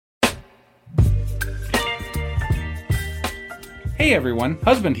Hey everyone,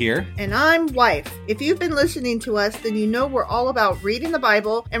 husband here. And I'm wife. If you've been listening to us, then you know we're all about reading the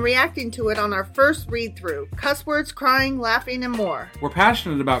Bible and reacting to it on our first read-through. Cuss words, crying, laughing, and more. We're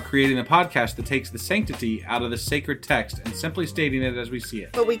passionate about creating a podcast that takes the sanctity out of the sacred text and simply stating it as we see it.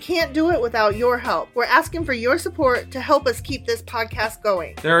 But we can't do it without your help. We're asking for your support to help us keep this podcast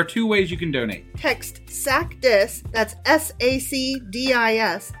going. There are two ways you can donate. Text SACDIS, that's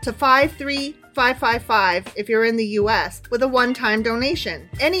SACDIS, to 53555 if you're in the U.S. with a one-time donation.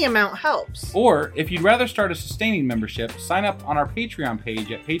 Any amount helps. Or, if you'd rather start a sustaining membership, sign up on our Patreon page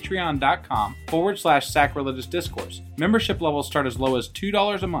at patreon.com/sacrilegious discourse. Membership levels start as low as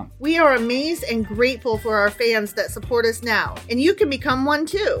 $2 a month. We are amazed and grateful for our fans that support us now, and you can become one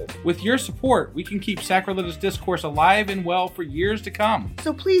too. With your support, we can keep Sacrilegious Discourse alive and well for years to come.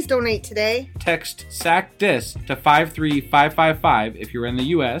 So please donate today. Text SACDIS to 53555 if you're in the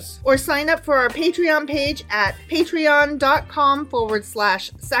U.S. Or sign up for our Patreon page at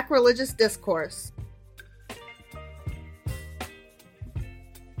patreon.com/sacrilegious discourse.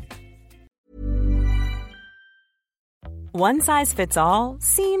 One size fits all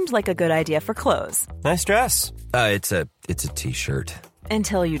seemed like a good idea for clothes. Nice dress. It's a t-shirt.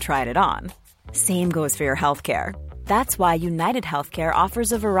 Until you tried it on. Same goes for your healthcare. That's why United Healthcare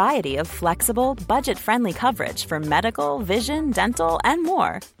offers a variety of flexible, budget-friendly coverage for medical, vision, dental, and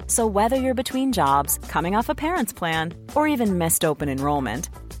more. So whether you're between jobs, coming off a parent's plan, or even missed open enrollment,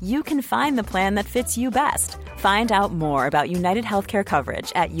 you can find the plan that fits you best. Find out more about United Healthcare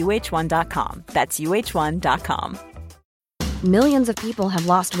coverage at uh1.com. That's uh1.com. Millions of people have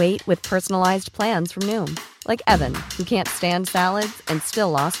lost weight with personalized plans from Noom. Like Evan, who can't stand salads and still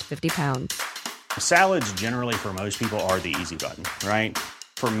lost 50 pounds. Salads generally for most people are the easy button, right?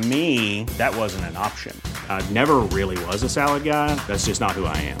 For me, that wasn't an option. I never really was a salad guy. That's just not who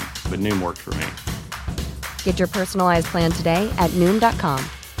I am. But Noom worked for me. Get your personalized plan today at Noom.com.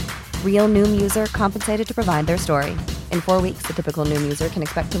 Real Noom user compensated to provide their story. In 4 weeks, the typical Noom user can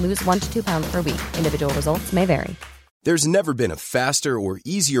expect to lose 1 to 2 pounds per week. Individual results may vary. There's never been a faster or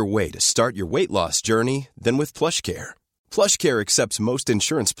easier way to start your weight loss journey than with PlushCare. PlushCare accepts most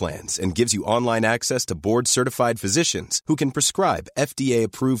insurance plans and gives you online access to board-certified physicians who can prescribe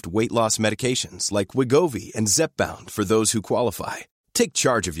FDA-approved weight loss medications like Wegovy and Zepbound for those who qualify. Take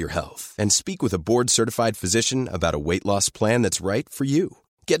charge of your health and speak with a board-certified physician about a weight loss plan that's right for you.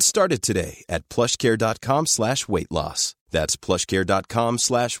 Get started today at plushcare.com/weight loss. That's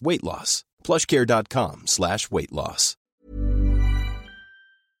plushcare.com/weight loss. plushcare.com/weight loss.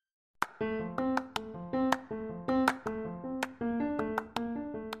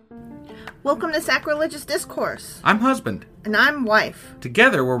 Welcome to Sacrilegious Discourse. I'm husband. And I'm wife.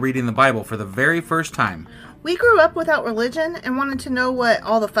 Together, we're reading the Bible for the very first time. We grew up without religion and wanted to know what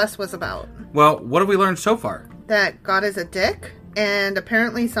all the fuss was about. Well, what have we learned so far? That God is a dick, and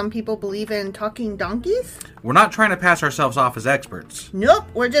apparently some people believe in talking donkeys? We're not trying to pass ourselves off as experts. Nope,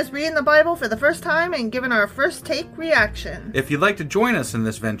 we're just reading the Bible for the first time and giving our first take reaction. If you'd like to join us in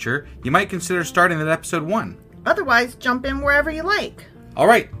this venture, you might consider starting at episode 1. Otherwise, jump in wherever you like. All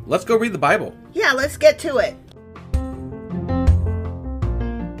right, let's go read the Bible. Yeah, let's get to it.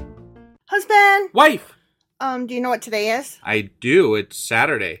 Husband! Wife! Do you know what today is? I do. It's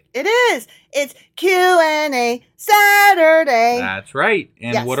Saturday. It is. It's Q&A Saturday. That's right.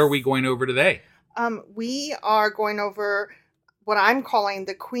 And Yes. What are we going over today? We are going over what I'm calling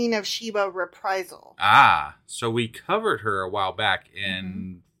the Queen of Sheba reprisal. So we covered her a while back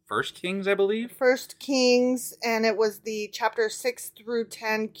in First Kings, I believe? First Kings, and it was the chapter 6 through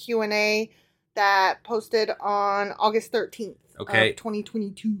 10 Q&A that posted on August 13th of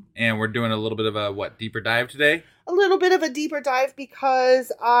 2022. And we're doing a little bit of a, deeper dive today? A little bit of a deeper dive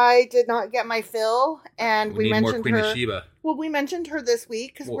because I did not get my fill, and we need mentioned more Queen her. of Sheba. Well, we mentioned her this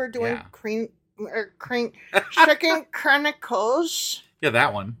week because we're doing Second Chronicles. Yeah,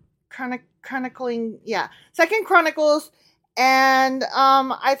 that one. Chronicling, Second Chronicles. And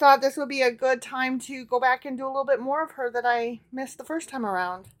I thought this would be a good time to go back and do a little bit more of her that I missed the first time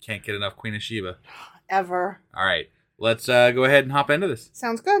around. Can't get enough Queen of Sheba. Ever. All right, let's go ahead and hop into this.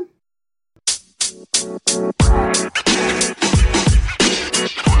 Sounds good.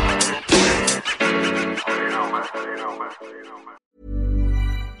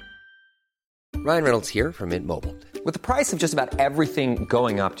 Ryan Reynolds here from Mint Mobile. With the price of just about everything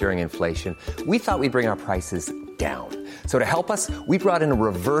going up during inflation, we thought we'd bring our prices down. So to help us, we brought in a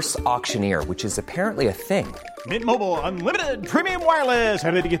reverse auctioneer, which is apparently a thing. Mint Mobile Unlimited Premium Wireless.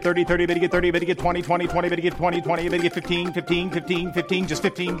 How to get 30, 30, bit to get 30, bit to get 20, 20, 20, bit to get 20, 20, bit to get 15, 15, 15, 15, just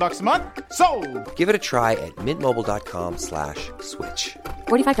 $15 a month? Sold! Give it a try at mintmobile.com/switch.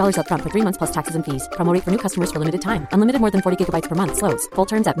 $45 up front for 3 months plus taxes and fees. Promo rate for new customers for limited time. Unlimited more than 40 gigabytes per month. Slows full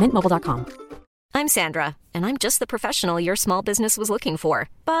terms at mintmobile.com. I'm Sandra, and I'm just the professional your small business was looking for.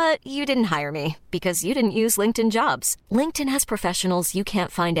 But you didn't hire me because you didn't use LinkedIn Jobs. LinkedIn has professionals you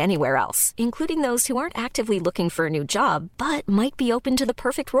can't find anywhere else, including those who aren't actively looking for a new job, but might be open to the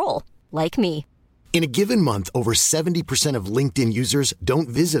perfect role, like me. In a given month, over 70% of LinkedIn users don't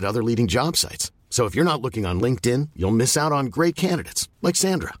visit other leading job sites. So if you're not looking on LinkedIn, you'll miss out on great candidates like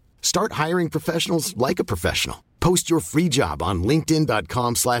Sandra. Start hiring professionals like a professional. Post your free job on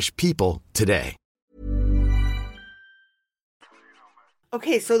linkedin.com/people today.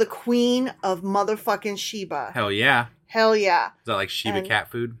 Okay, so the Queen of motherfucking Sheba. Hell yeah. Hell yeah. Is that like Sheba And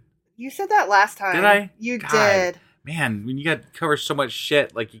cat food? You said that last time. Did I? You God. did. Man, when you got to cover so much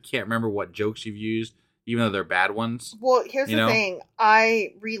shit, like you can't remember what jokes you've used, even though they're bad ones. Well, here's the thing.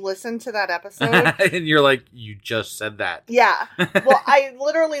 I re-listened to that episode. And you're like, you just said that. Yeah. Well, I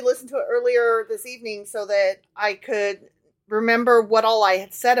literally listened to it earlier this evening so that I could remember what all I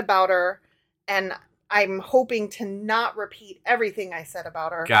had said about her. And I'm hoping to not repeat everything I said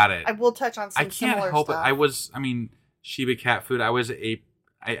about her. Got it. I will touch on some similar stuff. Sheba cat food. I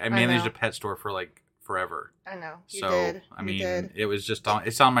managed a pet store for like forever. I know. You so, did. It was just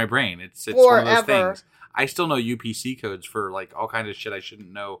it's on my brain. It's one of those Forever. things. I still know UPC codes for like all kinds of shit I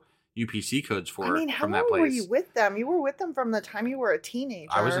shouldn't know UPC codes for. I mean, how from that long place. were you with them? You were with them from the time you were a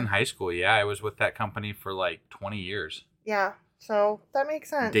teenager. I was in high school. Yeah, I was with that company for like 20 years. Yeah. So that makes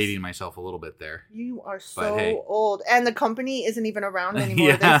sense. Dating myself a little bit there. You are so old. And the company isn't even around anymore.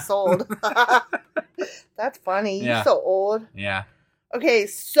 Yeah. They sold. That's funny. Yeah. You're so old. Yeah. Okay,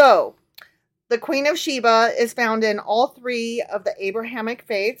 so the Queen of Sheba is found in all three of the Abrahamic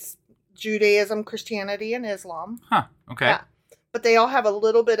faiths, Judaism, Christianity, and Islam. Huh. Okay. Yeah. But they all have a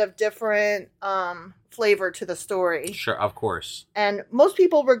little bit of different flavor to the story. Sure, of course. And most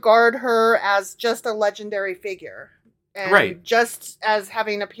people regard her as just a legendary figure. And right. Just as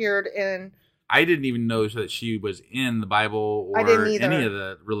having appeared in... I didn't even know that she was in the Bible or any of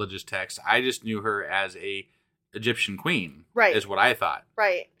the religious texts. I just knew her as a Egyptian queen. Right. Is what I thought.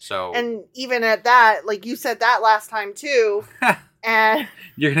 Right. So... And even at that, like you said that last time too. And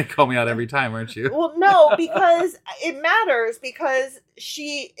you're going to call me out every time, aren't you? Well, no, because it matters because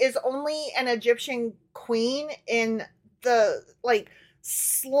she is only an Egyptian queen in the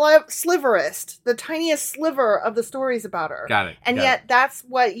sliverest, the tiniest sliver of the stories about her. Got it. And yet that's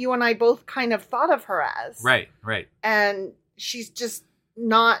what you and I both kind of thought of her as. Right, right. And she's just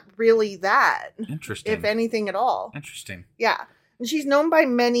not really that. Interesting. If anything at all. Interesting. Yeah. And she's known by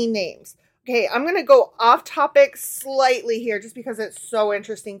many names. Okay, I'm going to go off topic slightly here just because it's so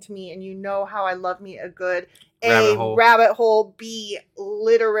interesting to me. And you know how I love me a good rabbit hole, B,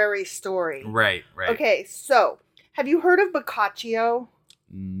 literary story. Right, right. Okay, so have you heard of Boccaccio?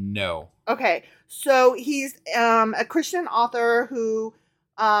 No. Okay, so he's a Christian author who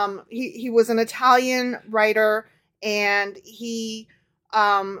he was an Italian writer, and he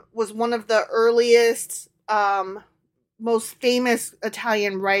was one of the earliest, most famous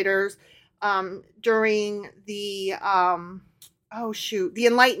Italian writers during the the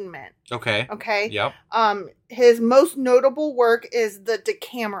Enlightenment. Okay. Okay. Yep. His most notable work is the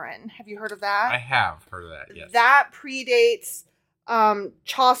Decameron. Have you heard of that? I have heard of that. Yes. That predates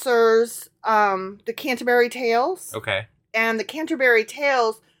Chaucer's the Canterbury Tales. Okay. And the Canterbury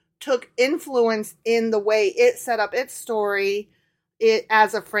Tales took influence in the way it set up its story,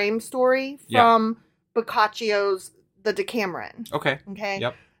 as a frame story from Boccaccio's The Decameron. Okay. Okay.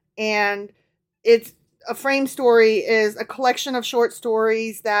 Yep. And it's a frame story is a collection of short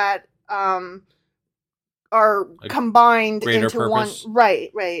stories that are combined into purpose. one.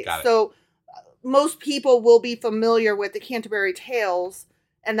 Right, right. Got it. So most people will be familiar with the Canterbury Tales,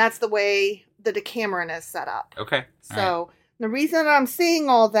 and that's the way the Decameron is set up. Okay. So the reason I'm saying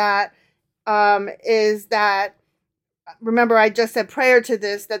all that is that, remember I just said prior to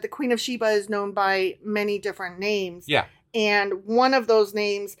this that the Queen of Sheba is known by many different names. Yeah. And one of those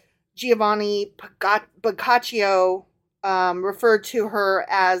names, Giovanni Boccaccio, referred to her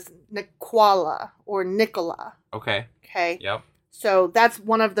as Nicola or Nicola. Okay. Okay. Yep. So that's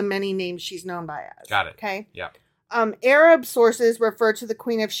one of the many names she's known by as. Got it. Okay. Yep. Arab sources refer to the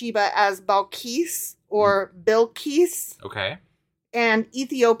Queen of Sheba as Balkis or Bilqis. Okay. And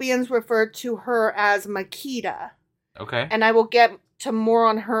Ethiopians refer to her as Makeda. Okay. And I will get to more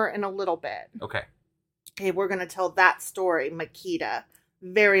on her in a little bit. Okay. Okay, we're going to tell that story, Makeda.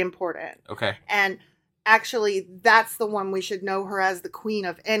 Very important. Okay. And actually, that's the one we should know her as the queen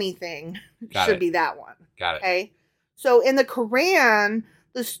of anything. Should be that one. Got it. Okay. So in the Quran,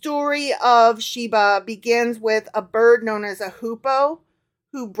 the story of Sheba begins with a bird known as a hoopoe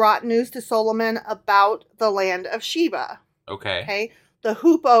who brought news to Solomon about the land of Sheba. Okay. Okay. The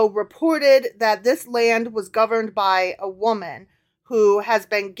hoopoe reported that this land was governed by a woman who has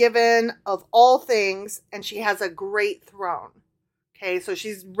been given of all things, and she has a great throne. Okay, so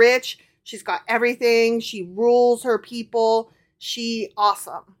she's rich. She's got everything. She rules her people.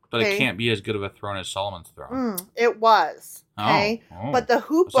 Awesome. But it can't be as good of a throne as Solomon's throne. It was. Okay. Oh. But the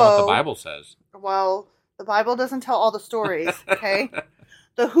hoopoe. That's not what the Bible says. Well, the Bible doesn't tell all the stories. Okay.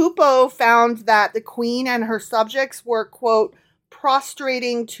 The hoopoe found that the queen and her subjects were, quote,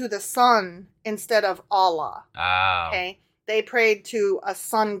 prostrating to the sun instead of Allah. Oh. Okay. They prayed to a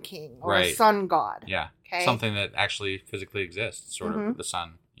sun king or a sun god. Yeah. Okay. Something that actually physically exists, sort of the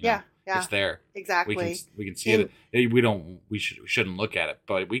sun. Yeah. It's there. Exactly. We can see it. We shouldn't look at it,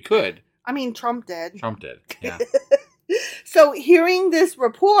 but we could. I mean, Trump did. Yeah. So hearing this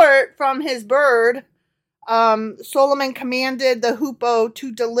report from his bird, Solomon commanded the hoopoe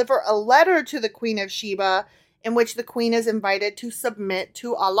to deliver a letter to the Queen of Sheba in which the queen is invited to submit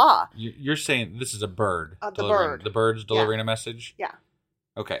to Allah. You're saying this is a bird. The bird. The bird's delivering a message? Yeah.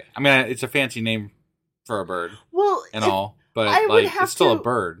 Okay. I mean, it's a fancy name for a bird. Well, but it's still a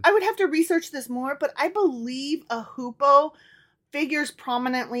bird. I would have to research this more, but I believe a hoopoe figures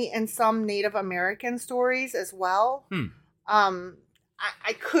prominently in some Native American stories as well. I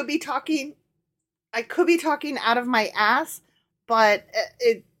could be talking out of my ass, but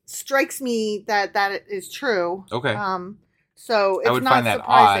it strikes me that is true. Okay. So it's I would not find that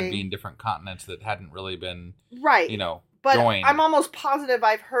surprising. odd being different continents that hadn't really been But joined. I'm almost positive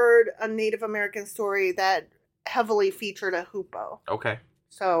I've heard a Native American story that heavily featured a hoopoe. Okay.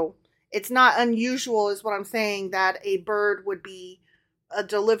 So it's not unusual, is what I'm saying, that a bird would be a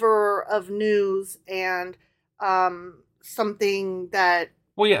deliverer of news and something that.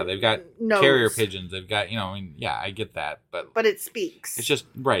 Well, yeah, they've got knows. Carrier pigeons. They've got, I get that, but it speaks. It's just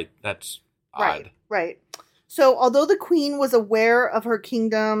that's odd. Right. So, although the queen was aware of her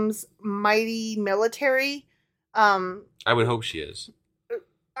kingdom's mighty military, I would hope she is.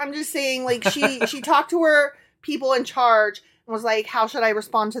 I'm just saying, like, she talked to her people in charge and was like, "How should I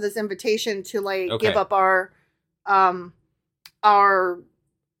respond to this invitation to give up our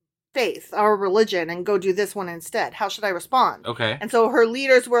faith, our religion, and go do this one instead? How should I respond?" Okay. And so her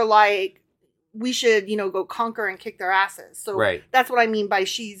leaders were like, "We should, go conquer and kick their asses." So that's what I mean by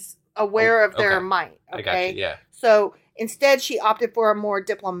she's aware of their might. Okay. I got you, yeah. So instead, she opted for a more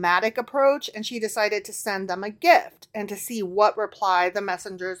diplomatic approach, and she decided to send them a gift and to see what reply the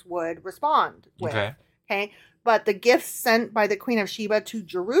messengers would respond with. Okay. But the gifts sent by the Queen of Sheba to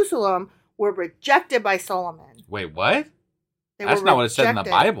Jerusalem were rejected by Solomon. Wait, what? That's not what it said in the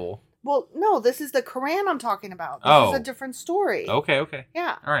Bible. Well, no, this is the Quran I'm talking about. This is a different story. Okay.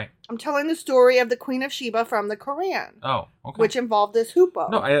 Yeah. All right. I'm telling the story of the Queen of Sheba from the Quran. Oh, okay. Which involved this hoopoe.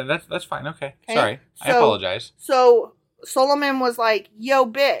 No, that's fine. Okay. Sorry. I apologize. So Solomon was like, "Yo,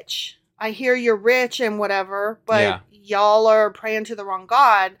 bitch, I hear you're rich and whatever, but y'all are praying to the wrong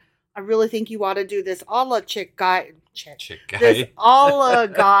God. I really think you ought to do this Allah guy. This Allah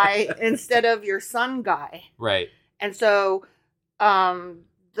guy instead of your son guy." Right. And so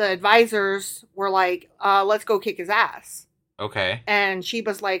the advisors were like, let's go kick his ass. Okay. And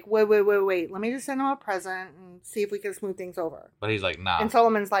Sheba's like, wait. Let me just send him a present and see if we can smooth things over. But he's like, nah. And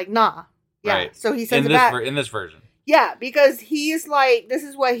Solomon's like, nah. Yeah. Right. So he sends it back. In this version. Yeah, because he's like, this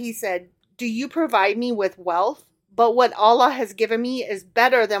is what he said. "Do you provide me with wealth? But what Allah has given me is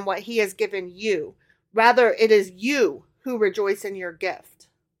better than what he has given you. Rather, it is you who rejoice in your gift."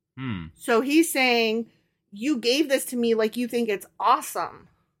 So he's saying, you gave this to me like you think it's awesome.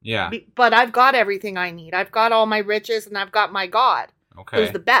 Yeah. But I've got everything I need. I've got all my riches and I've got my God. Okay.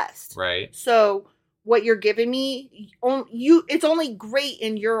 Who's the best. Right. So what you're giving me, it's only great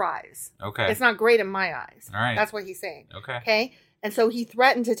in your eyes. Okay. It's not great in my eyes. All right. That's what he's saying. Okay. And so he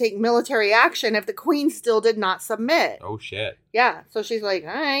threatened to take military action if the queen still did not submit. Oh, shit. Yeah. So she's like, all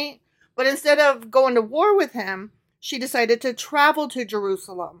right. But instead of going to war with him, she decided to travel to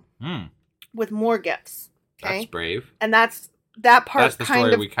Jerusalem with more gifts. Okay? That's brave. And that part. That's the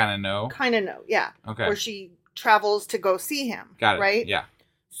story we kind of know. Yeah. Okay. Where she travels to go see him. Got it. Right? Yeah.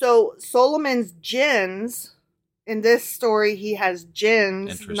 So Solomon's jinns, in this story, he has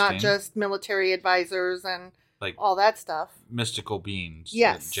jinns, not just military advisors and all that stuff. Mystical beings.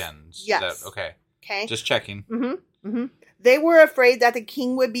 Yes. Jinns. Yes. Okay. Okay. Just checking. They were afraid that the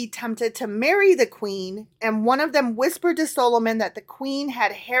king would be tempted to marry the queen, and one of them whispered to Solomon that the queen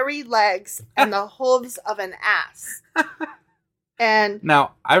had hairy legs and the hooves of an ass. And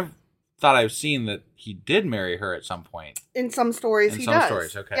now, I've thought I've seen that he did marry her at some point. In some stories, he does. In some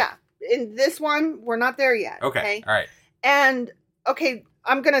stories, okay. Yeah. In this one, we're not there yet. Okay. All right. And, okay,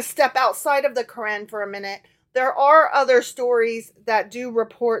 I'm going to step outside of the Quran for a minute. There are other stories that do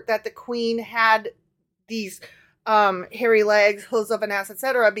report that the queen had these hairy legs, hooves of an ass,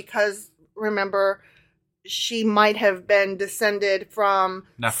 etc. Because, remember, she might have been descended from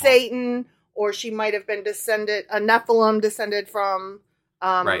Nephilim. Satan, or she might have been a Nephilim descended from,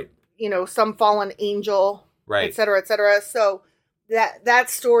 some fallen angel, etc., etc. So that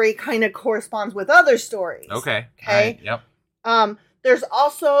story kind of corresponds with other stories. Okay. Okay. Right. Yep. There's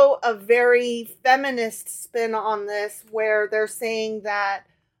also a very feminist spin on this where they're saying that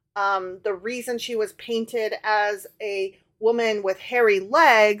the reason she was painted as a woman with hairy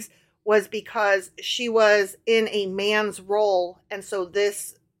legs was because she was in a man's role. And so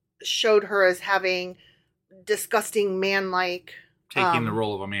this showed her as having disgusting man-like... Taking the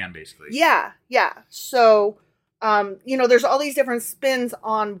role of a man, basically. Yeah, yeah. So, there's all these different spins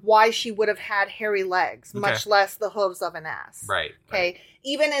on why she would have had hairy legs, much less the hooves of an ass. Right. Okay. Right.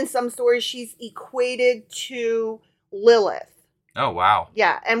 Even in some stories, she's equated to Lilith. Oh, wow.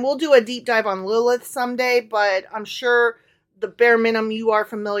 Yeah, and we'll do a deep dive on Lilith someday, but I'm sure the bare minimum you are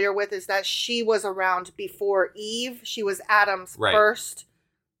familiar with is that she was around before Eve. She was Adam's first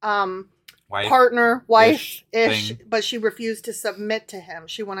wife-ish, but she refused to submit to him.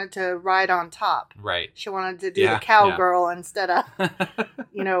 She wanted to ride on top. Right. She wanted to do the cowgirl instead of,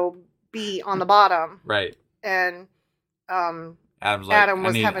 be on the bottom. Right. And Adam's like, Adam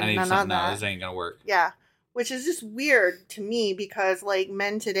was having none of that. No, this ain't gonna work. Yeah. Which is just weird to me because,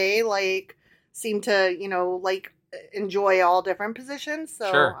 men today, seem to, enjoy all different positions.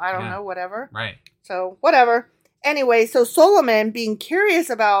 So, sure. I don't know, whatever. Right. So, whatever. Anyway, so Solomon, being curious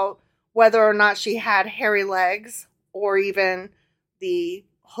about whether or not she had hairy legs or even the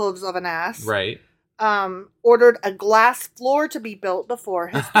hooves of an ass. Right. Ordered a glass floor to be built before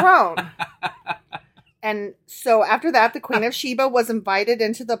his throne. And so after that, the Queen of Sheba was invited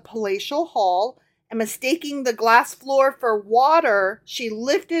into the palatial hall, and mistaking the glass floor for water, she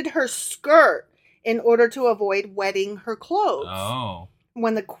lifted her skirt in order to avoid wetting her clothes. Oh.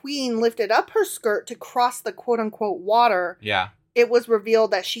 When the queen lifted up her skirt to cross the quote-unquote water, it was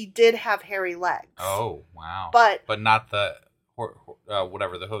revealed that she did have hairy legs. Oh, wow. But not the,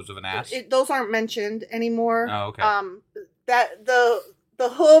 the hooves of an ass? Those aren't mentioned anymore. Oh, okay. That the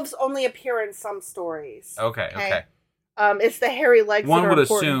hooves only appear in some stories. Okay. It's the hairy legs. One would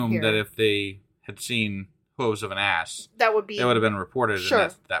assume that if they had seen hooves of an ass, that would have been reported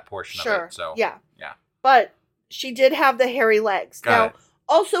in that portion of it. So yeah. But she did have the hairy legs.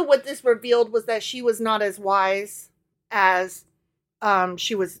 Also, what this revealed was that she was not as wise as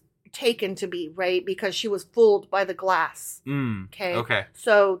she was taken to be, right? Because she was fooled by the glass. Okay.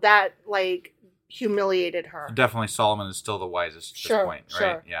 So that humiliated her. Definitely, Solomon is still the wisest at this point, right?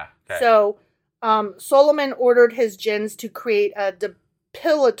 Sure. Yeah. Okay. So, Solomon ordered his jinns to create a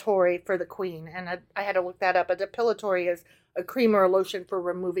depilatory for the queen, and I had to look that up. A depilatory is a cream or a lotion for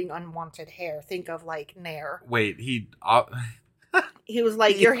removing unwanted hair. Think of Nair. Wait, he was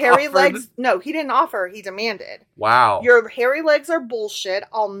like, your hairy legs. No, he didn't offer. He demanded. Wow. Your hairy legs are bullshit.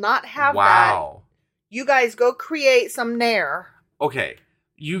 I'll not have that. You guys go create some Nair. Okay.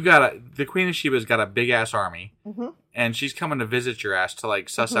 The Queen of Sheba's got a big ass army, and she's coming to visit your ass to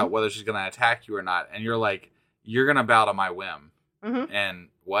suss out whether she's going to attack you or not. And you're like, you're going to bow to my whim. And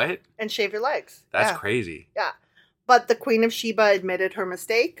what? And shave your legs. That's crazy. Yeah. But the Queen of Sheba admitted her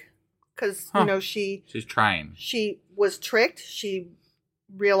mistake because, she's trying. She was tricked. She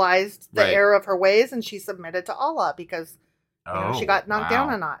realized the error of her ways, and she submitted to Allah because she got knocked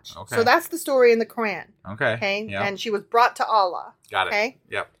down a notch. Okay. So that's the story in the Quran. Okay. Yep. And she was brought to Allah. Got it. Okay.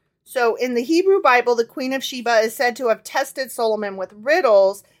 Yep. So in the Hebrew Bible, the Queen of Sheba is said to have tested Solomon with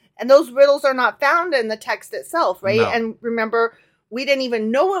riddles, and those riddles are not found in the text itself, right? No. And remember, we didn't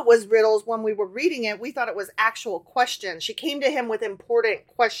even know it was riddles when we were reading it. We thought it was actual questions. She came to him with important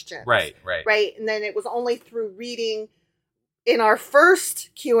questions. Right. And then it was only through reading in our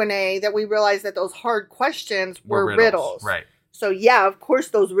first Q&A that we realized that those hard questions were riddles. Right. So yeah, of course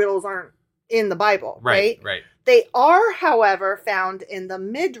those riddles aren't in the Bible, right? Right. They are, however, found in the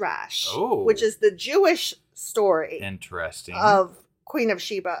Midrash, which is the Jewish story. Interesting. Of Queen of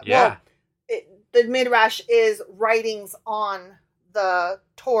Sheba. Yeah. Well, the Midrash is writings on the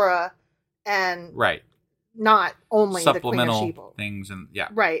Torah and not only supplemental the Queen of Sheba things and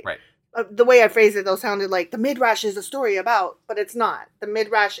right. the way I phrased it, though, sounded like the Midrash is a story about, but it's not. The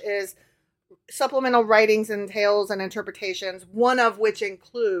Midrash is supplemental writings and tales and interpretations, one of which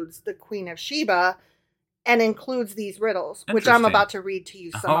includes the Queen of Sheba and includes these riddles, which I'm about to read to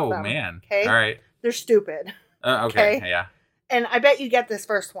you some of them. Oh, man. Okay? All right. They're stupid. Okay, yeah. And I bet you get this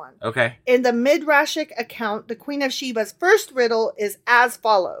first one. Okay. In the Midrashic account, the Queen of Sheba's first riddle is as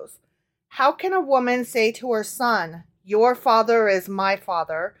follows. How can a woman say to her son, your father is my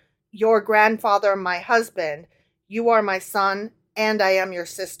father, your grandfather my husband, you are my son, and I am your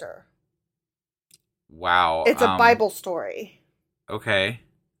sister? Wow. It's a Bible story. Okay.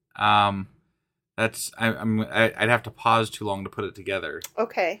 That's I'd have to pause too long to put it together.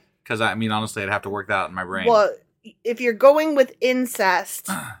 Okay. Because honestly, I'd have to work that out in my brain. Well, if you're going with incest,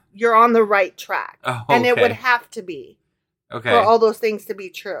 you're on the right track. Oh, and it would have to be. Okay. For all those things to be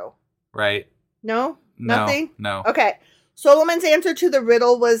true. Right. No? Nothing? No. Okay. Solomon's answer to the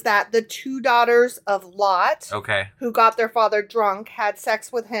riddle was that the 2 daughters of Lot, who got their father drunk, had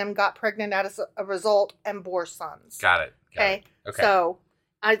sex with him, got pregnant as a result, and bore sons. Got it. Okay. So,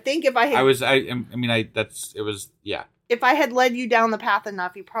 I think if I had... yeah. If I had led you down the path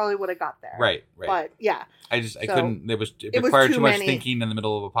enough, you probably would have got there. Right. But, yeah. I couldn't... It required too much thinking in the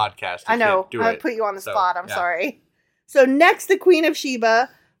middle of a podcast. I know. I put you on the spot. I'm sorry. So, next, the Queen of Sheba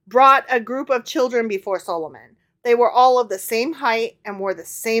brought a group of children before Solomon. They were all of the same height and wore the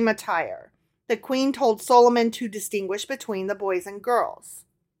same attire. The queen told Solomon to distinguish between the boys and girls.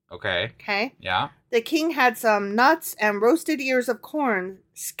 Okay. Okay? Yeah. The king had some nuts and roasted ears of corn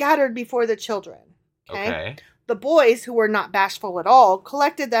scattered before the children. Okay? The boys, who were not bashful at all,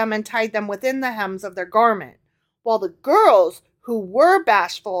 collected them and tied them within the hems of their garment, while the girls, who were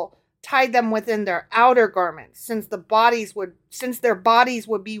bashful, tied them within their outer garments, since their bodies would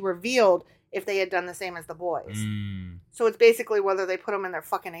be revealed if they had done the same as the boys. So it's basically whether they put them in their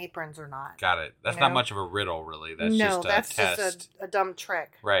fucking aprons or not. Got it. That's not much of a riddle, really. That's just a dumb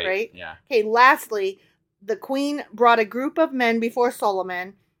trick. Right? Yeah. Okay, lastly, the queen brought a group of men before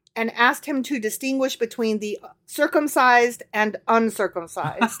Solomon and asked him to distinguish between the circumcised and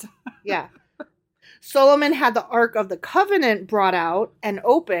uncircumcised. Yeah. Solomon had the Ark of the Covenant brought out and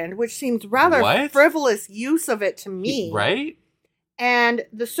opened, which seems rather frivolous use of it to me. Right? And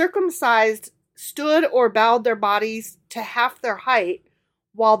the circumcised stood or bowed their bodies to half their height,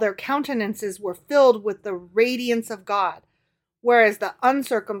 while their countenances were filled with the radiance of God, whereas the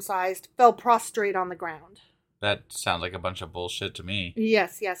uncircumcised fell prostrate on the ground. That sounds like a bunch of bullshit to me.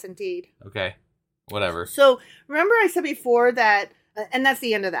 Yes, indeed. Okay, whatever. So, remember I said before that, and that's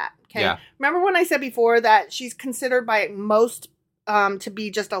the end of that, okay? Yeah. Remember when I said before that she's considered by most to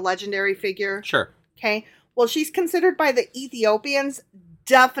be just a legendary figure? Sure. Okay. Well, she's considered by the Ethiopians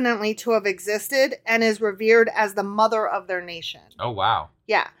definitely to have existed and is revered as the mother of their nation. Oh, wow.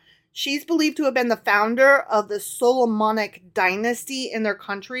 Yeah. She's believed to have been the founder of the Solomonic dynasty in their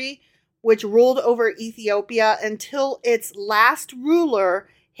country, which ruled over Ethiopia until its last ruler,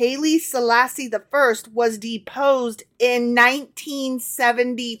 Haile Selassie I, was deposed in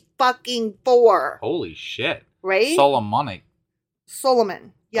 1974. Holy shit. Right? Solomonic.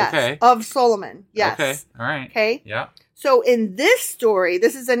 Solomon. Yes. Okay. Of Solomon. Yes. Okay. All right. Okay. Yeah. So in this story,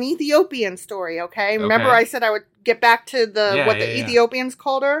 this is an Ethiopian story, okay? Remember I said I would get back to the Ethiopians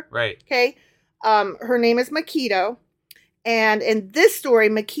called her? Right. Okay. Her name is Makito. And in this story,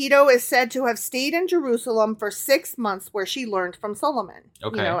 Makito is said to have stayed in Jerusalem for 6 months where she learned from Solomon.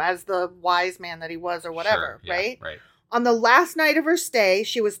 Okay. You know, as the wise man that he was or whatever, sure. right? Right. On the last night of her stay,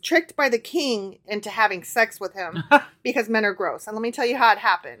 she was tricked by the king into having sex with him because men are gross. And let me tell you how it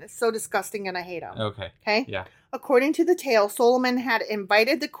happened. It's so disgusting and I hate them. Okay. Okay? Yeah. According to the tale, Solomon had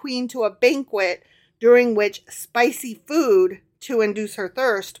invited the queen to a banquet during which spicy food to induce her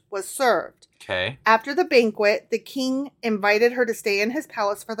thirst was served. Okay. After the banquet, the king invited her to stay in his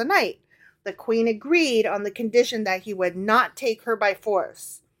palace for the night. The queen agreed on the condition that he would not take her by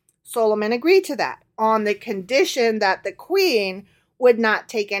force. Solomon agreed to that on the condition that the queen would not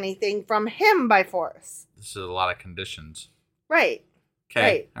take anything from him by force. This is a lot of conditions. Right. Okay.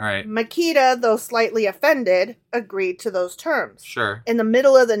 Right. All right. Makita, though slightly offended, agreed to those terms. Sure. In the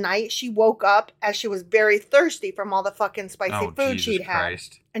middle of the night, she woke up as she was very thirsty from all the fucking spicy food Jesus she'd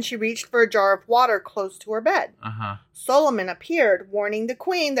Christ. had. And she reached for a jar of water close to her bed. Uh-huh. Solomon appeared, warning the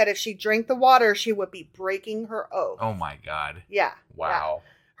queen that if she drank the water, she would be breaking her oath. Oh my God. Yeah. Wow. Yeah.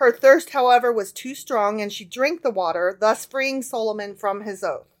 Her thirst, however, was too strong, and she drank the water, thus freeing Solomon from his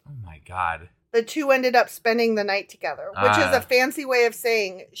oath. Oh my God. The two ended up spending the night together, which is a fancy way of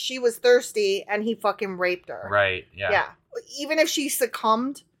saying she was thirsty and he fucking raped her. Right, yeah. Yeah. Even if she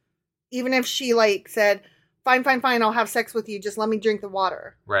succumbed, even if she, said, fine, I'll have sex with you. Just let me drink the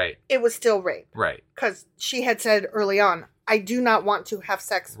water. Right. It was still rape. Right. Because she had said early on, I do not want to have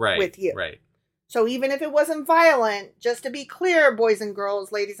sex with you. Right. So even if it wasn't violent, just to be clear, boys and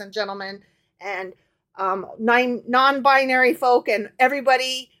girls, ladies and gentlemen, and non-binary folk and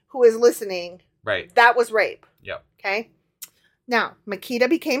everybody who is listening, right, that was rape. Yep. Okay. Now, Makeda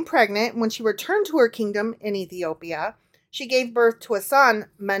became pregnant. When she returned to her kingdom in Ethiopia, she gave birth to a son,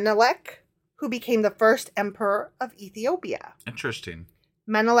 Menelik, who became the first emperor of Ethiopia. Interesting.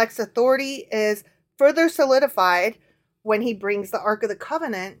 Menelik's authority is further solidified when he brings the Ark of the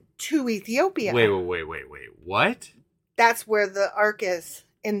Covenant to Ethiopia. Wait. What? That's where the Ark is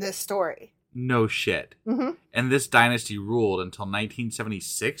in this story. No shit. Mm-hmm. And this dynasty ruled until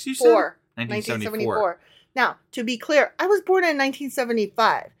 1976, you said? 1974. Now, to be clear, I was born in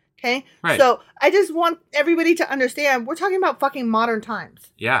 1975. Okay? Right. So I just want everybody to understand we're talking about fucking modern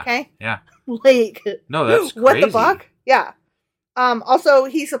times. Yeah. Okay? Yeah. Like, no, that's crazy. What the fuck? Yeah. Also,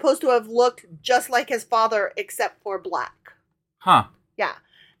 he's supposed to have looked just like his father, except for black. Huh. Yeah.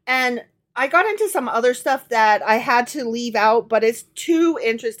 And I got into some other stuff that I had to leave out, but it's too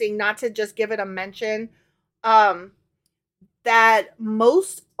interesting not to just give it a mention. That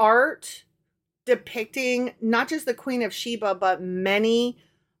most art depicting not just the Queen of Sheba, but many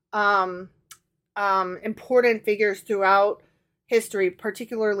important figures throughout history,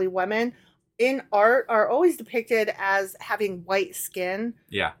 particularly women, in art are always depicted as having white skin.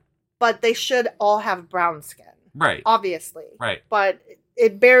 Yeah. But they should all have brown skin. Right. Obviously. Right. But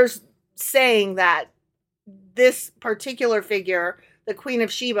it bears saying that this particular figure, the Queen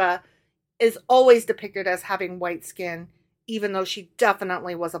of Sheba, is always depicted as having white skin, even though she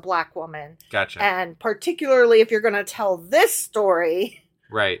definitely was a black woman. Gotcha. And particularly if you're going to tell this story,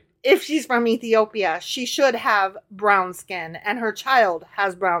 right, if she's from Ethiopia, she should have brown skin, and her child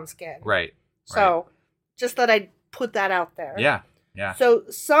has brown skin. Right. So just that I'd put that out there. Yeah. Yeah. So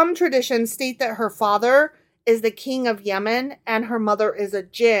some traditions state that her father is the king of Yemen and her mother is a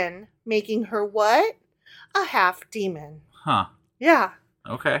jinn, making her what? A half demon. Huh. Yeah.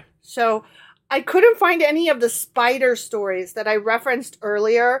 Okay. So I couldn't find any of the spider stories that I referenced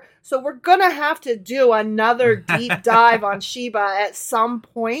earlier. So we're going to have to do another deep dive on Sheba at some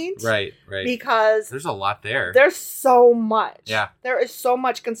point. Right. Because there's a lot there. There's so much. Yeah. There is so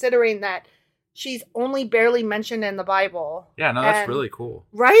much, considering that she's only barely mentioned in the Bible. Yeah, no, that's really cool.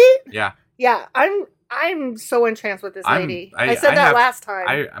 Right? Yeah. Yeah, I'm so entranced with this lady. I said that last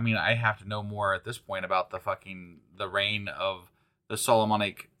time. I mean, I have to know more at this point about the reign of the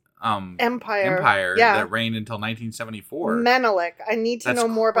Solomonic Empire that reigned until 1974. Menelik. I need to know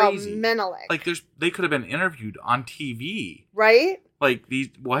more about Menelik. Like, they could have been interviewed on TV. Right? Like,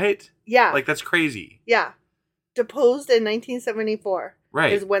 what? Yeah. Like, that's crazy. Yeah. Deposed in 1974.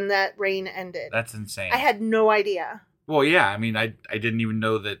 Right. Is when that reign ended. That's insane. I had no idea. Well, yeah. I mean, I didn't even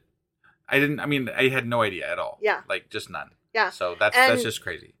know that. I had no idea at all. Yeah. Like, just none. Yeah. So that's just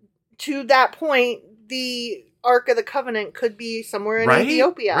crazy. To that point, the Ark of the Covenant could be somewhere in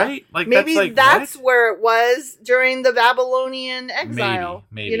Ethiopia. Right? Like, maybe that's where it was during the Babylonian exile.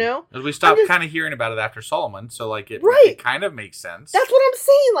 Maybe. You know? We stopped kind of hearing about it after Solomon, so like it kind of makes sense. That's what I'm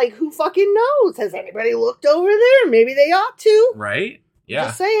saying. Like, who fucking knows? Has anybody looked over there? Maybe they ought to. Right? Yeah.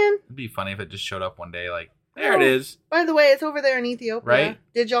 Just saying. It'd be funny if it just showed up one day like, there it is. By the way, it's over there in Ethiopia. Right?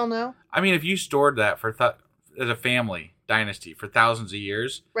 Did y'all know? I mean, if you stored that for as a family dynasty for thousands of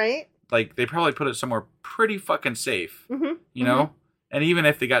years. Right? Like, they probably put it somewhere pretty fucking safe. Mm-hmm. You know? And even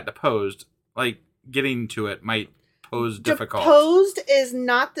if they got deposed, like, getting to it might pose difficult. Deposed is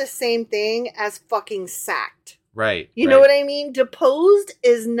not the same thing as fucking sacked. Right. You know what I mean? Deposed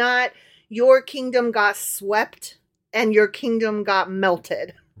is not your kingdom got swept and your kingdom got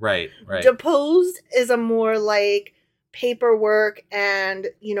melted. Right. Deposed is a more like paperwork and,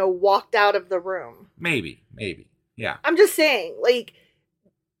 walked out of the room. Maybe. Yeah. I'm just saying, like,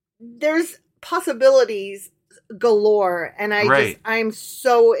 there's possibilities galore, and I'm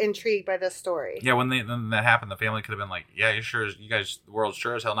so intrigued by this story. Yeah, when that happened, the family could have been like, "Yeah, you guys, the world's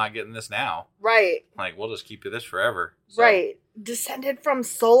sure as hell not getting this now." Right. Like, we'll just keep this forever. So, right. Descended from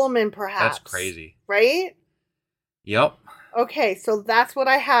Solomon, perhaps. That's crazy. Right? Yep. Okay, so that's what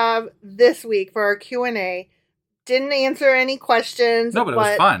I have this week for our Q&A. Didn't answer any questions. No, but it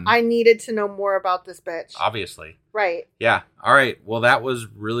was fun. I needed to know more about this bitch. Obviously. Right. Yeah. All right. Well, that was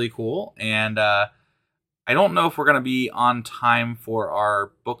really cool. And I don't know if we're going to be on time for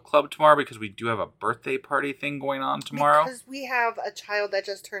our book club tomorrow because we do have a birthday party thing going on tomorrow. Because we have a child that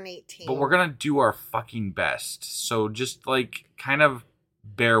just turned 18. But we're going to do our fucking best. So just, like, kind of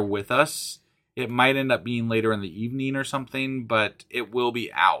bear with us. It might end up being later in the evening or something, but it will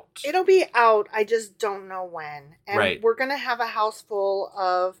be out. It'll be out. I just don't know when. And we're going to have a house full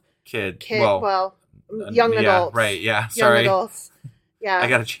of young adults. Right, yeah. Sorry. Young adults. Yeah. I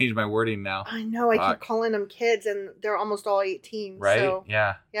got to change my wording now. I know. I keep calling them kids, and they're almost all 18. Right? So,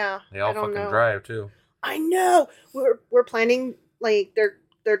 yeah. Yeah. They all fucking drive, too. I know. We're planning, like,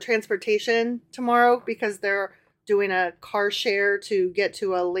 their transportation tomorrow because they're doing a car share to get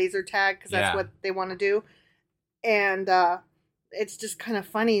to a laser tag because that's what they want to do. And it's just kind of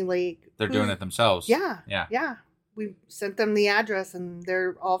funny. Like they're doing it themselves. Yeah. We sent them the address and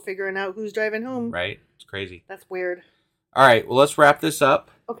they're all figuring out who's driving whom. Right. It's crazy. That's weird. All right. Well, let's wrap this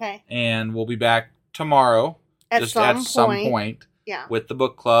up. Okay. And we'll be back tomorrow. At some point. Yeah. With the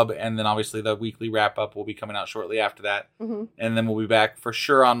book club. And then obviously the weekly wrap up will be coming out shortly after that. Mm-hmm. And then we'll be back for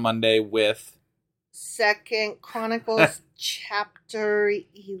sure on Monday with 2 Chronicles chapter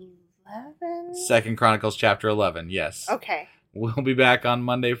 11. 2 Chronicles chapter 11. Yes. Okay. We'll be back on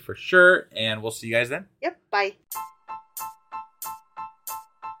Monday for sure. And we'll see you guys then. Yep. Bye.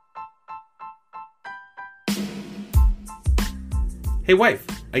 Hey, wife.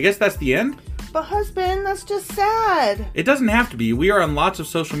 I guess that's the end? But husband, that's just sad. It doesn't have to be. We are on lots of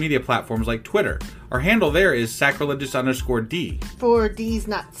social media platforms like Twitter. Our handle there is sacrilegious_D. For D's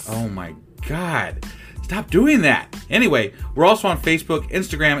nuts. Oh my God. Stop doing that. Anyway, we're also on Facebook,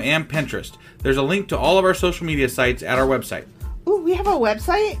 Instagram, and Pinterest. There's a link to all of our social media sites at our website. Ooh, we have a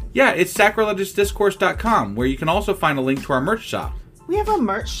website? Yeah, it's sacrilegiousdiscourse.com, where you can also find a link to our merch shop. We have a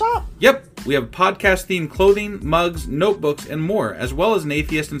merch shop? Yep, we have podcast-themed clothing, mugs, notebooks, and more, as well as an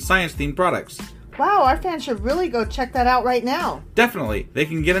atheist and science-themed products. Wow, our fans should really go check that out right now. Definitely. They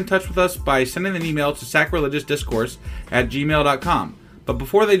can get in touch with us by sending an email to sacrilegiousdiscourse@gmail.com. But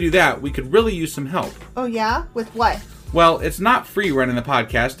before they do that, we could really use some help. Oh yeah? With what? Well, it's not free running the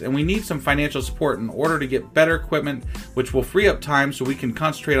podcast, and we need some financial support in order to get better equipment, which will free up time so we can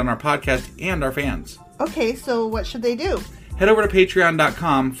concentrate on our podcast and our fans. Okay, so what should they do? Head over to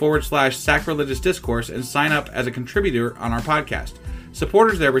patreon.com/sacrilegiousdiscourse and sign up as a contributor on our podcast.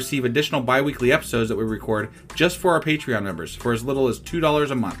 Supporters there receive additional bi-weekly episodes that we record just for our Patreon members for as little as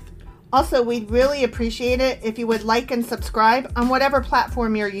 $2 a month. Also, we'd really appreciate it if you would like and subscribe on whatever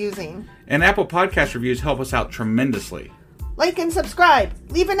platform you're using. And Apple Podcast reviews help us out tremendously. Like and subscribe.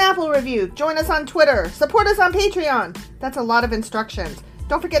 Leave an Apple review. Join us on Twitter. Support us on Patreon. That's a lot of instructions.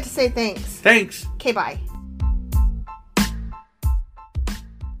 Don't forget to say thanks. Thanks. Okay, bye.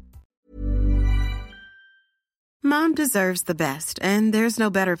 Mom deserves the best, and there's no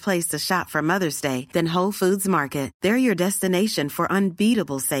better place to shop for Mother's Day than Whole Foods Market. They're your destination for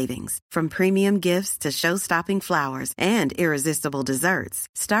unbeatable savings, from premium gifts to show-stopping flowers and irresistible desserts.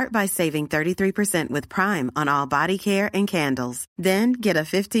 Start by saving 33% with Prime on all body care and candles. Then get a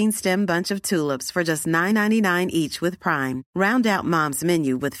 15-stem bunch of tulips for just $9.99 each with Prime. Round out Mom's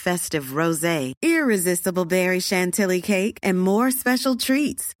menu with festive rosé, irresistible berry chantilly cake, and more special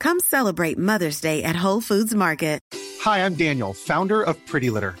treats. Come celebrate Mother's Day at Whole Foods Market. Hi, I'm Daniel, founder of Pretty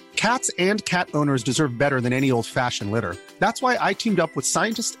Litter. Cats and cat owners deserve better than any old-fashioned litter. That's why I teamed up with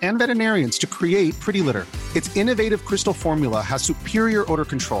scientists and veterinarians to create Pretty Litter. Its innovative crystal formula has superior odor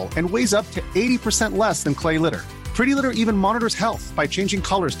control and weighs up to 80% less than clay litter. Pretty Litter even monitors health by changing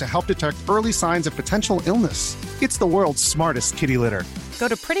colors to help detect early signs of potential illness. It's the world's smartest kitty litter. Go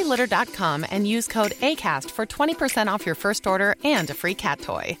to prettylitter.com and use code ACAST for 20% off your first order and a free cat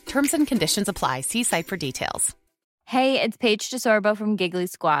toy. Terms and conditions apply. See site for details. Hey, it's Paige DeSorbo from Giggly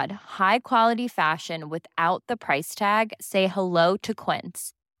Squad. High quality fashion without the price tag. Say hello to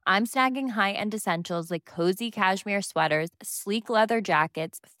Quince. I'm snagging high-end essentials like cozy cashmere sweaters, sleek leather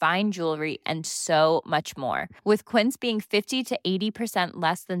jackets, fine jewelry, and so much more. With Quince being 50 to 80%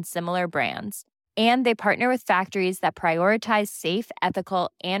 less than similar brands. And they partner with factories that prioritize safe, ethical,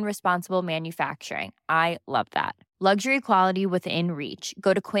 and responsible manufacturing. I love that. Luxury quality within reach.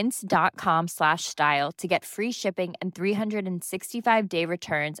 Go to quince.com/style to get free shipping and 365-day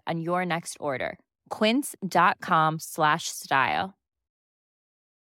returns on your next order. Quince.com/style.